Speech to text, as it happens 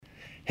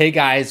Hey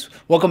guys,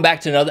 welcome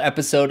back to another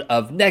episode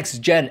of Next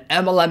Gen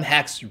MLM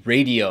Hacks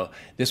Radio.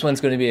 This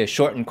one's going to be a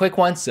short and quick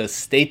one, so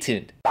stay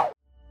tuned.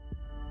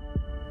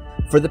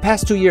 For the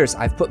past 2 years,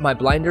 I've put my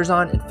blinders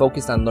on and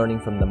focused on learning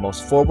from the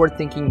most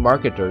forward-thinking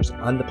marketers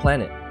on the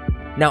planet.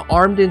 Now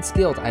armed and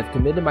skilled, I've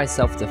committed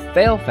myself to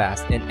fail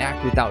fast and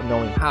act without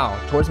knowing how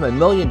towards my $1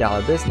 million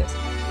business.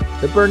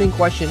 The burning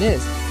question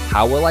is,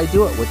 how will I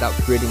do it without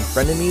creating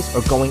frenemies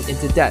or going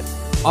into debt?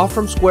 All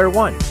from square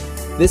one.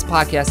 This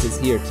podcast is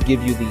here to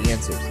give you the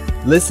answers.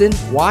 Listen,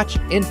 watch,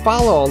 and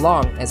follow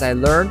along as I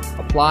learn,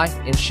 apply,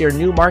 and share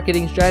new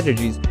marketing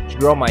strategies to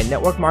grow my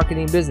network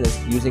marketing business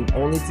using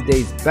only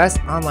today's best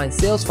online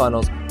sales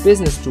funnels,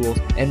 business tools,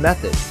 and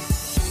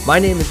methods. My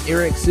name is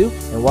Eric Su,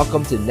 and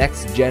welcome to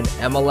Next Gen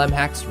MLM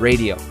Hacks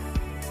Radio.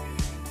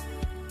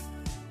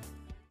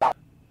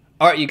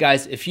 All right, you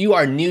guys, if you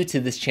are new to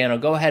this channel,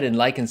 go ahead and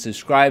like and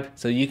subscribe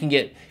so you can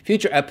get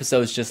future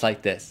episodes just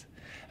like this.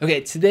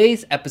 Okay,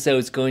 today's episode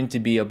is going to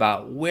be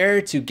about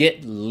where to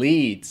get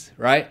leads,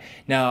 right?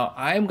 Now,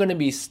 I'm going to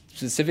be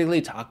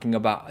specifically talking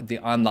about the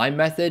online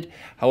method.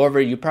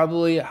 However, you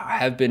probably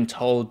have been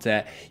told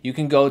that you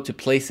can go to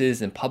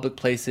places and public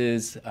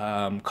places,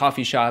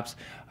 coffee shops,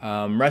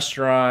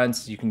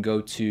 restaurants, you can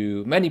go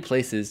to many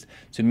places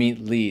to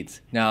meet leads.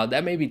 Now,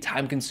 that may be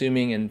time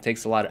consuming and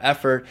takes a lot of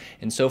effort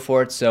and so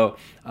forth. So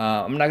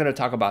I'm not going to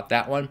talk about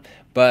that one.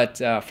 But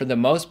for the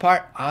most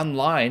part,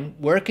 online,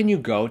 where can you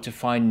go to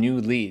find new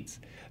leads?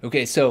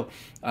 Okay, so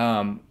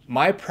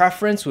my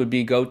preference would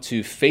be go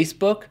to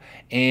Facebook,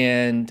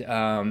 and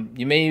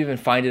you may even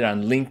find it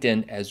on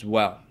LinkedIn as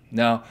well.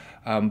 Now,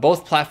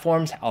 both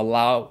platforms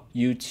allow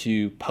you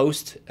to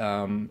post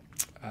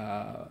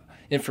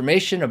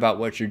information about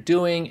what you're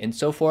doing and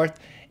so forth.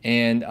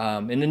 And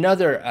in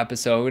another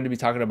episode, we're going to be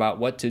talking about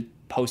what to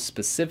post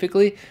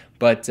specifically.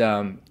 But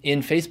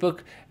in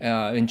Facebook,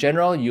 in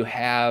general, you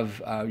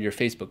have your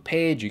Facebook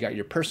page, you got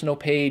your personal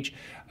page,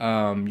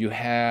 you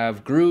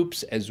have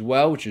groups as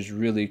well, which is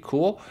really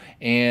cool.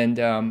 And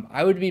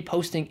I would be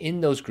posting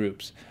in those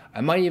groups.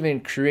 I might even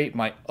create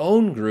my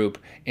own group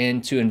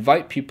and to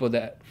invite people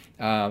that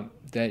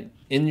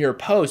in your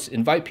posts,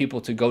 invite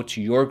people to go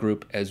to your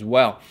group as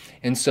well.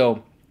 And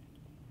so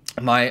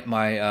my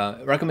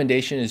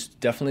recommendation is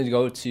definitely to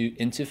go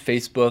into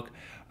Facebook.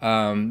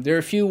 There are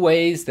a few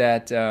ways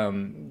that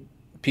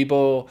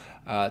people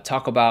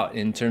talk about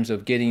in terms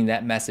of getting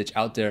that message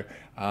out there,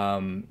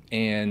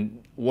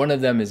 and one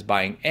of them is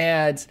buying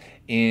ads,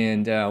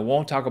 and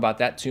won't talk about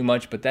that too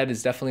much, but that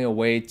is definitely a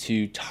way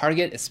to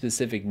target a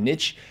specific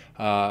niche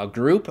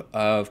group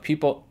of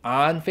people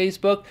on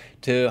Facebook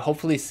to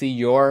hopefully see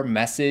your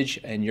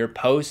message and your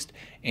post,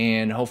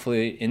 and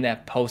hopefully in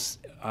that post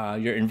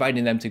you're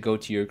inviting them to go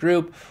to your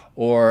group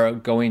or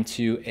going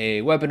to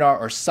a webinar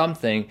or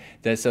something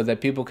so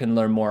that people can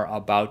learn more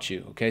about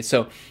you. Okay,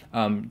 so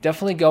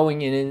definitely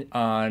going in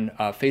on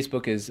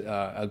Facebook is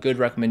a good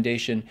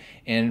recommendation,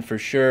 and for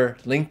sure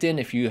LinkedIn,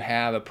 if you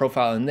have a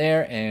profile in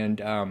there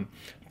and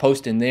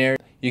post in there,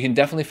 you can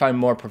definitely find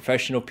more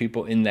professional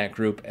people in that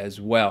group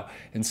as well.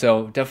 And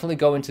so definitely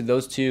go into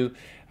those two.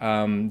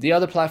 The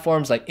other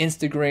platforms like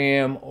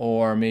Instagram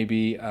or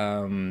maybe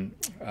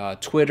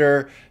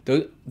Twitter,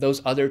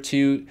 those other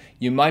two,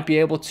 you might be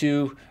able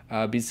to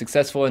be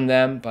successful in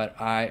them, but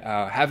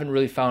I haven't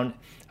really found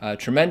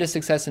tremendous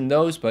success in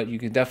those. But you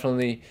can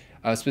definitely,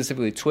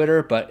 specifically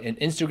Twitter, but in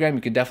Instagram,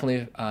 you can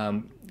definitely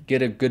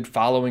get a good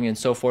following and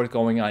so forth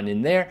going on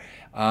in there.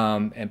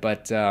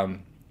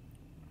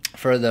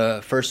 For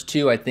the first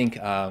two, I think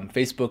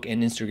Facebook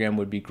and Instagram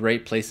would be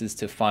great places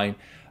to find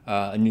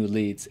new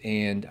leads.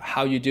 And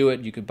how you do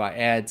it, you could buy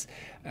ads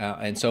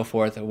and so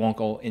forth. I won't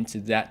go into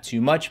that too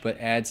much, but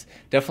ads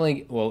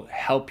definitely will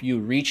help you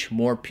reach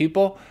more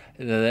people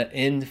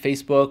in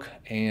Facebook,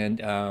 and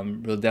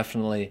will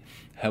definitely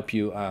help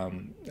you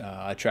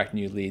attract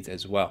new leads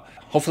as well.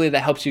 Hopefully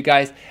that helps you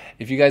guys.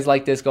 If you guys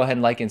like this, go ahead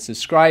and like and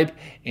subscribe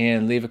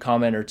and leave a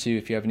comment or two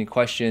if you have any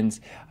questions.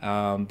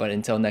 But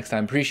until next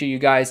time, appreciate you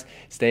guys.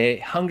 Stay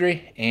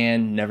hungry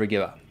and never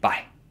give up.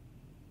 Bye.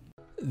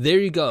 There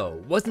you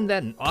go. Wasn't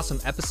that an awesome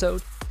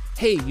episode?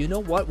 Hey, you know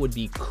what would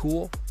be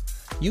cool?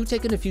 You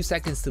taking a few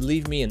seconds to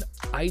leave me an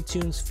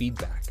iTunes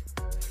feedback.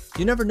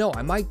 You never know,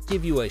 I might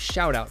give you a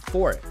shout out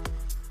for it.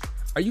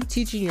 Are you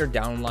teaching your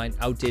downline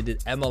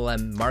outdated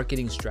MLM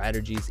marketing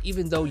strategies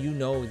even though you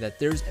know that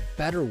there's a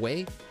better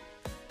way?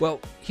 Well,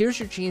 here's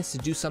your chance to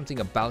do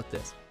something about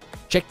this.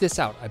 Check this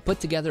out. I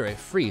put together a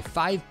free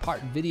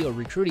 5-part video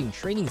recruiting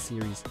training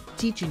series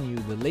teaching you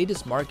the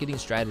latest marketing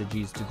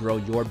strategies to grow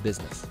your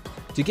business.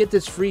 To get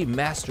this free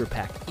master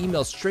pack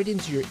emailed straight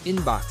into your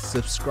inbox,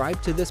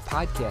 subscribe to this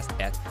podcast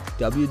at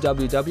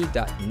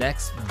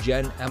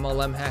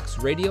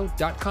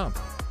www.nextgenmlmhacksradio.com.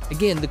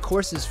 Again, the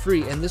course is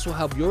free, and this will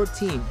help your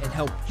team and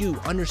help you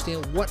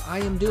understand what I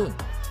am doing.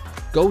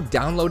 Go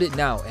download it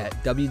now at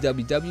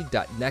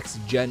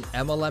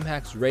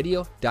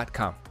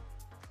www.nextgenmlmhacksradio.com.